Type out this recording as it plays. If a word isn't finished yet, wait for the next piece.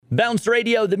Bounce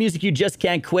Radio, the music you just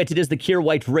can't quit. It is the Kier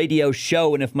White Radio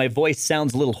Show, and if my voice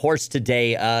sounds a little hoarse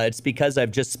today, it's because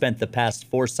I've just spent the past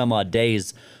 4 some odd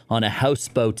days on a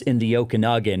houseboat in the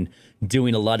Okanagan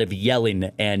doing a lot of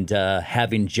yelling and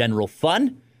having general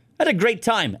fun. I had a great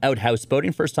time out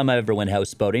houseboating. First time I ever went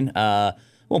houseboating.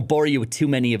 Won't bore you with too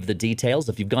many of the details.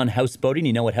 If you've gone houseboating,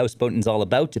 you know what houseboating's all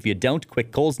about. If you don't,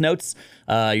 quick Coles notes.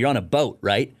 You're on a boat,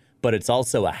 right? But it's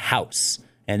also a house.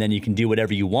 And then you can do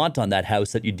whatever you want on that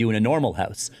house that you do in a normal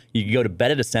house. You could go to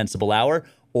bed at a sensible hour,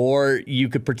 or you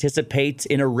could participate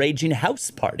in a raging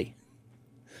house party,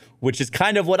 which is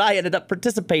kind of what I ended up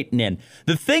participating in.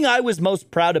 The thing I was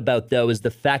most proud about, though, is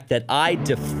the fact that I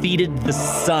defeated the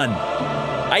sun.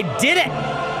 I did it!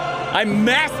 I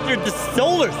mastered the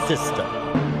solar system.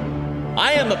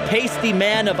 I am a pasty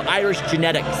man of Irish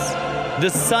genetics. The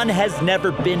sun has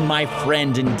never been my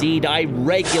friend. Indeed, I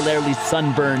regularly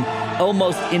sunburn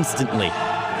almost instantly.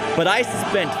 But I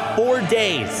spent 4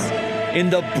 days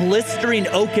in the blistering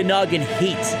Okanagan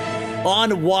heat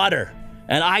on water,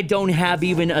 and I don't have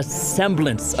even a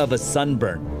semblance of a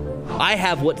sunburn. I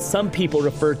have what some people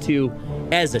refer to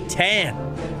as a tan.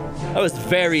 I was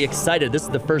very excited. This is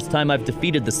the first time I've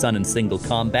defeated the sun in single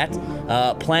combat.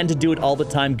 Plan to do it all the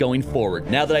time going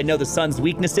forward. Now that I know the sun's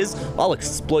weaknesses, I'll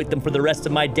exploit them for the rest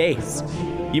of my days.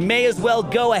 You may as well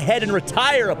go ahead and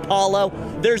retire, Apollo.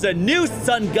 There's a new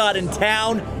sun god in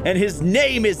town, and his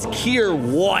name is Kier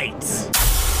White.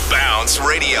 Bounce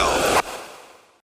Radio.